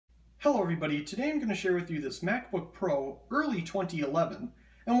Hello everybody, today I'm going to share with you this MacBook Pro early 2011,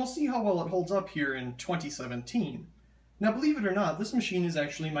 and we'll see how well it holds up here in 2017. Now believe it or not, this machine is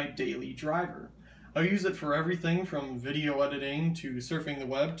actually my daily driver. I use it for everything from video editing to surfing the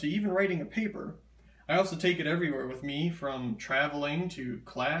web to even writing a paper. I also take it everywhere with me, from traveling to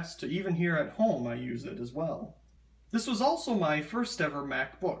class to even here at home I use it as well. This was also my first ever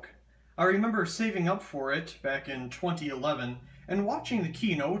MacBook. I remember saving up for it back in 2011 and watching the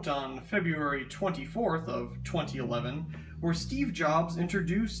keynote on February 24th of 2011 where Steve Jobs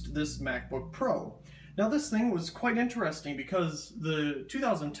introduced this MacBook Pro. Now this thing was quite interesting because the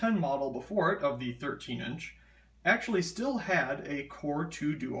 2010 model before it, of the 13-inch, actually still had a Core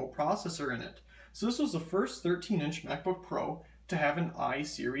 2 Duo processor in it. So this was the first 13-inch MacBook Pro to have an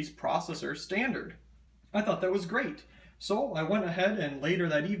i-series processor standard. I thought that was great. So I went ahead and later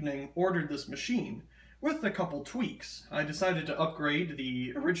that evening ordered this machine. With a couple tweaks, I decided to upgrade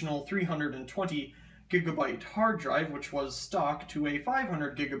the original 320 gigabyte hard drive, which was stock, to a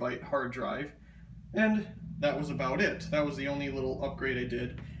 500 gigabyte hard drive, and that was about it. That was the only little upgrade I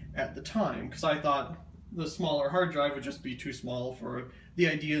did at the time, because I thought the smaller hard drive would just be too small for the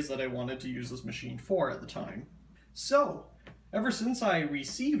ideas that I wanted to use this machine for at the time. So, ever since I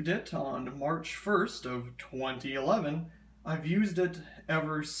received it on March 1st of 2011, I've used it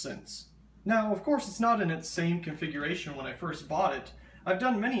ever since. Now, of course, it's not in its same configuration when I first bought it. I've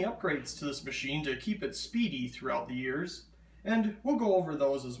done many upgrades to this machine to keep it speedy throughout the years, and we'll go over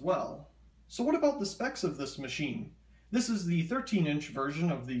those as well. So what about the specs of this machine? This is the 13-inch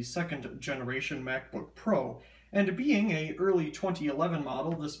version of the second generation MacBook Pro, and being a early 2011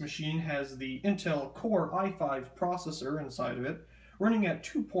 model, this machine has the Intel Core i5 processor inside of it, running at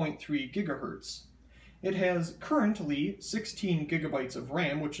 2.3 gigahertz. It has currently 16 gigabytes of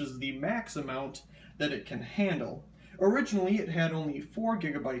RAM, which is the max amount that it can handle. Originally, it had only 4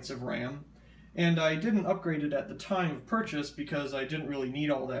 gigabytes of RAM, and I didn't upgrade it at the time of purchase because I didn't really need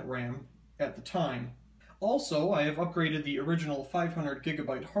all that RAM at the time. Also, I have upgraded the original 500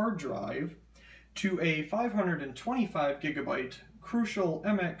 gigabyte hard drive to a 525 gigabyte Crucial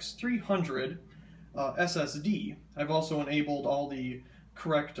MX300 SSD. I've also enabled all the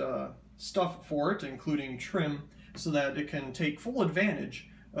correct stuff for it, including trim, so that it can take full advantage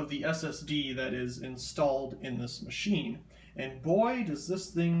of the SSD that is installed in this machine. And boy, does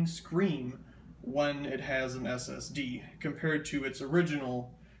this thing scream when it has an SSD compared to its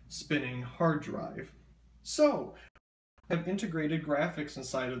original spinning hard drive. So, I have integrated graphics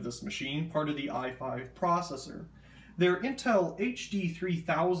inside of this machine, part of the i5 processor. They're Intel HD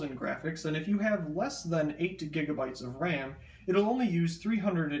 3000 graphics, and if you have less than 8 gigabytes of RAM, it'll only use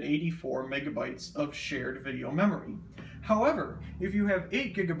 384 megabytes of shared video memory. However, if you have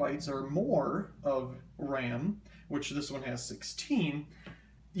 8 gigabytes or more of RAM, which this one has 16,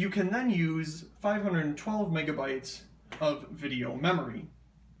 you can then use 512 megabytes of video memory.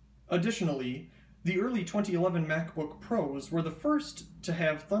 Additionally, the early 2011 MacBook Pros were the first to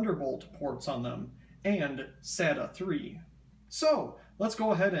have Thunderbolt ports on them, and SATA 3. So, let's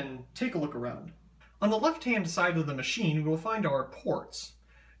go ahead and take a look around. On the left-hand side of the machine, we will find our ports.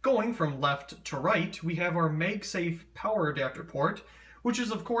 Going from left to right, we have our MagSafe power adapter port, which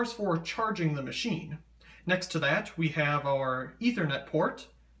is of course for charging the machine. Next to that, we have our Ethernet port,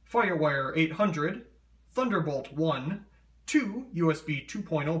 FireWire 800, Thunderbolt 1, 2 USB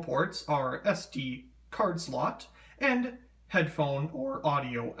 2.0 ports, our SD card slot, and headphone or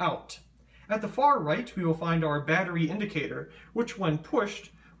audio out. At the far right, we will find our battery indicator, which when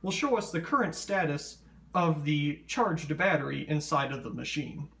pushed will show us the current status of the charged battery inside of the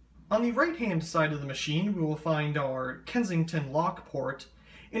machine. On the right-hand side of the machine, we will find our Kensington lock port,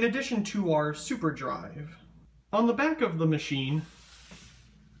 in addition to our SuperDrive. On the back of the machine,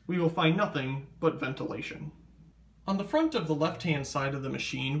 we will find nothing but ventilation. On the front of the left-hand side of the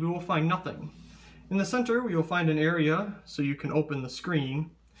machine, we will find nothing. In the center, we will find an area so you can open the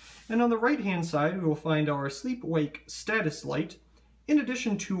screen. And on the right-hand side, we will find our sleep-wake status light, in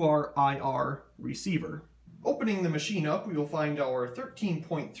addition to our IR receiver. Opening the machine up, we will find our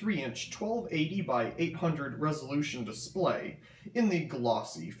 13.3-inch 1280 by 800 resolution display in the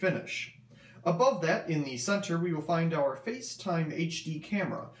glossy finish. Above that, in the center, we will find our FaceTime HD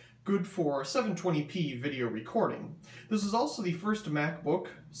camera, good for 720p video recording. This is also the first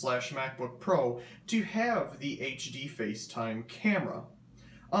MacBook/MacBook Pro to have the HD FaceTime camera.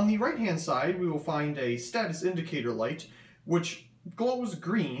 On the right-hand side, we will find a status indicator light, which glows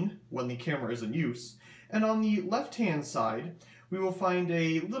green when the camera is in use. And on the left-hand side, we will find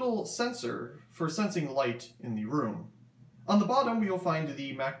a little sensor for sensing light in the room. On the bottom, we will find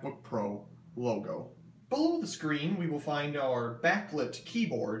the MacBook Pro logo. Below the screen, we will find our backlit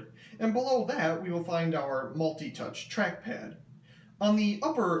keyboard, and below that, we will find our multi-touch trackpad. On the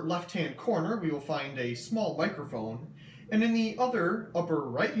upper left-hand corner, we will find a small microphone, and in the other upper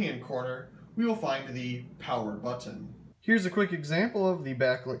right-hand corner, we will find the power button. Here's a quick example of the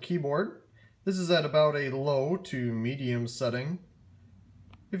backlit keyboard. This is at about a low to medium setting.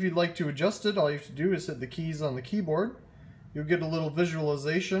 If you'd like to adjust it, all you have to do is hit the keys on the keyboard. You'll get a little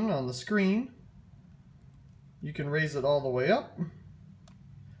visualization on the screen. You can raise it all the way up,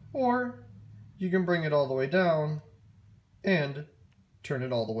 or you can bring it all the way down and turn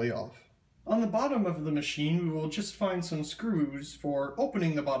it all the way off. On the bottom of the machine, we will just find some screws for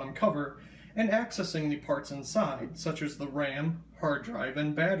opening the bottom cover and accessing the parts inside, such as the RAM, hard drive,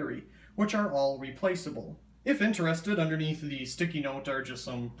 and battery, which are all replaceable. If interested, underneath the sticky note are just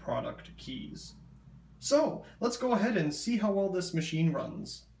some product keys. So, let's go ahead and see how well this machine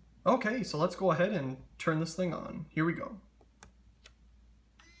runs. Okay, so let's go ahead and turn this thing on. Here we go.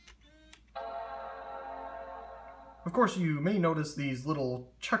 Of course, you may notice these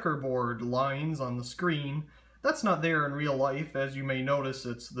little checkerboard lines on the screen. That's not there in real life. As you may notice,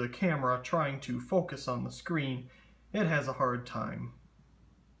 it's the camera trying to focus on the screen. It has a hard time.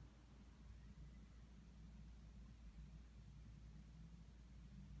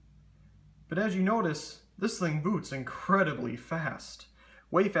 But as you notice, this thing boots incredibly fast.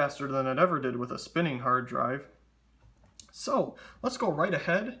 Way faster than it ever did with a spinning hard drive. So, let's go right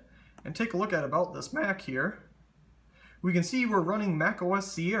ahead and take a look at about this Mac here. We can see we're running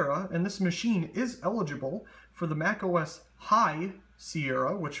macOS Sierra, and this machine is eligible for the macOS High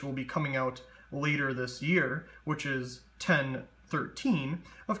Sierra, which will be coming out later this year, which is 10.13.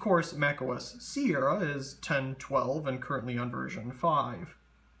 Of course, macOS Sierra is 10.12 and currently on version 5.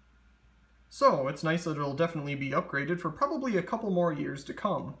 So, it's nice that it'll definitely be upgraded for probably a couple more years to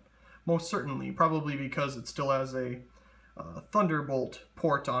come. Most certainly, probably because it still has a Thunderbolt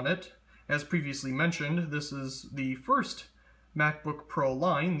port on it. As previously mentioned, this is the first MacBook Pro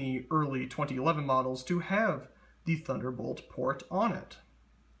line, the early 2011 models, to have the Thunderbolt port on it.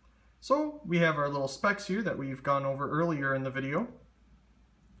 So, we have our little specs here that we've gone over earlier in the video.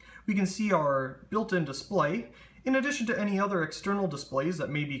 We can see our built-in display, in addition to any other external displays that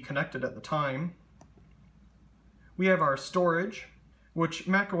may be connected at the time. We have our storage, which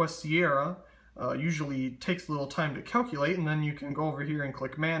macOS Sierra usually takes a little time to calculate, and then you can go over here and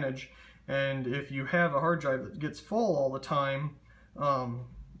click Manage, and if you have a hard drive that gets full all the time,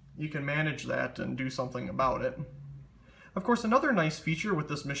 you can manage that and do something about it. Of course, another nice feature with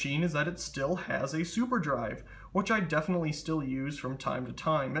this machine is that it still has a SuperDrive, which I definitely still use from time to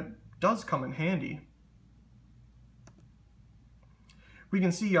time. It does come in handy. We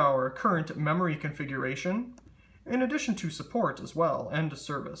can see our current memory configuration, in addition to support as well, and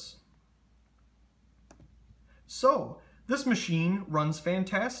service. So, this machine runs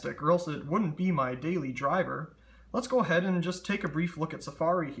fantastic, or else it wouldn't be my daily driver. Let's go ahead and just take a brief look at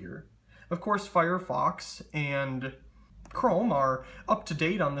Safari here. Of course, Firefox and Chrome are up to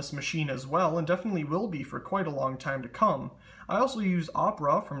date on this machine as well, and definitely will be for quite a long time to come. I also use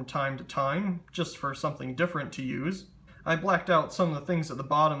Opera from time to time, just for something different to use. I blacked out some of the things at the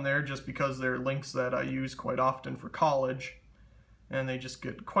bottom there just because they're links that I use quite often for college, and they just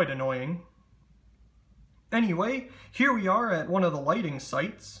get quite annoying. Anyway, here we are at one of the lighting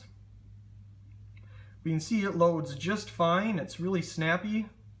sites. We can see it loads just fine. It's really snappy.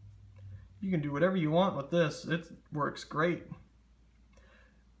 You can do whatever you want with this. It works great.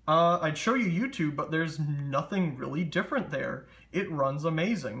 I'd show you YouTube, but there's nothing really different there. It runs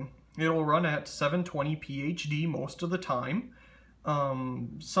amazing. It'll run at 720p HD most of the time.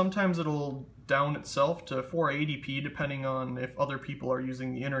 Sometimes it'll down itself to 480p depending on if other people are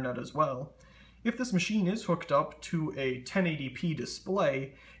using the internet as well. If this machine is hooked up to a 1080p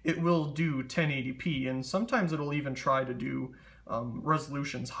display, it will do 1080p, and sometimes it'll even try to do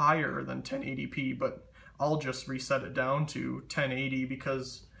resolutions higher than 1080p, but I'll just reset it down to 1080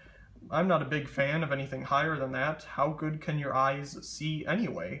 because I'm not a big fan of anything higher than that. How good can your eyes see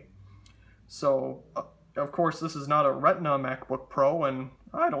anyway? So, of course, this is not a Retina MacBook Pro, and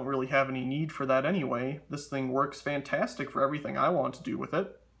I don't really have any need for that anyway. This thing works fantastic for everything I want to do with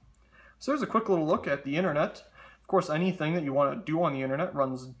it. So there's a quick little look at the internet. Of course, anything that you want to do on the internet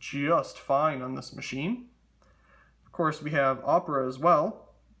runs just fine on this machine. Of course, we have Opera as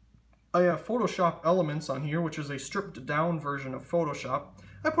well. I have Photoshop Elements on here, which is a stripped down version of Photoshop.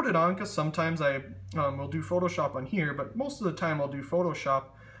 I put it on because sometimes I will do Photoshop on here, but most of the time I'll do Photoshop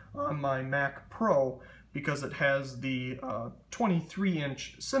on my Mac Pro because it has the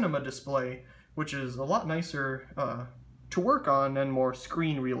 23-inch cinema display, which is a lot nicer to work on and more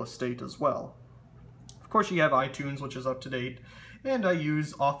screen real estate as well. course, you have iTunes, which is up to date, and I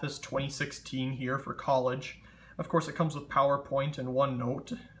use Office 2016 here for college. Of course, it comes with PowerPoint and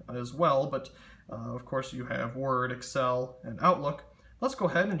OneNote as well, but of course you have Word, Excel, and Outlook. Let's go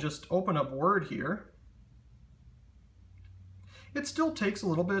ahead and just open up Word here. It still takes a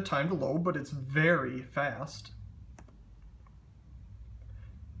little bit of time to load, but it's very fast.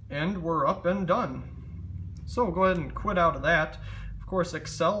 And we're up and done. So we'll go ahead and quit out of that. Of course,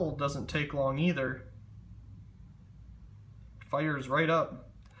 Excel doesn't take long either. Fires right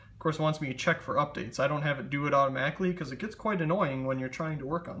up. Of course, it wants me to check for updates. I don't have it do it automatically because it gets quite annoying when you're trying to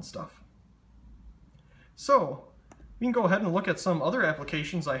work on stuff. So we can go ahead and look at some other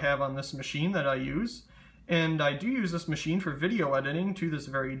applications I have on this machine that I use. And I do use this machine for video editing to this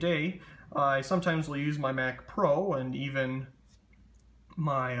very day. I sometimes will use my Mac Pro and even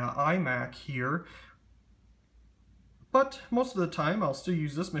my iMac here. But most of the time I'll still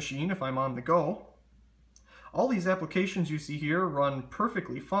use this machine if I'm on the go. All these applications you see here run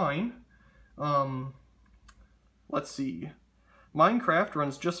perfectly fine. Let's see. Minecraft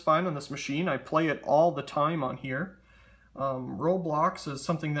runs just fine on this machine. I play it all the time on here. Roblox is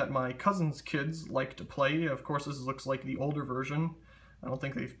something that my cousin's kids like to play. Of course, this looks like the older version. I don't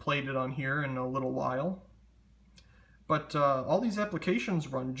think they've played it on here in a little while. But all these applications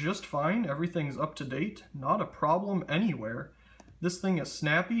run just fine. Everything's up to date. Not a problem anywhere. This thing is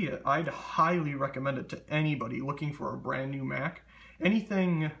snappy. I'd highly recommend it to anybody looking for a brand new Mac.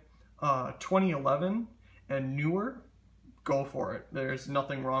 Anything 2011 and newer, go for it. There's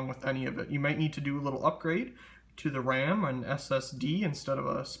nothing wrong with any of it. You might need to do a little upgrade to the RAM and SSD instead of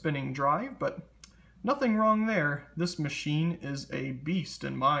a spinning drive, but nothing wrong there. This machine is a beast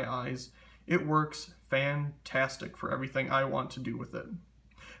in my eyes. It works fantastic for everything I want to do with it.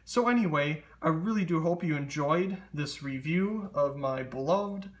 So anyway, I really do hope you enjoyed this review of my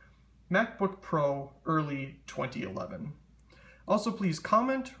beloved MacBook Pro early 2011. Also, please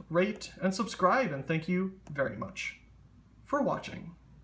comment, rate, and subscribe, and thank you very much for watching.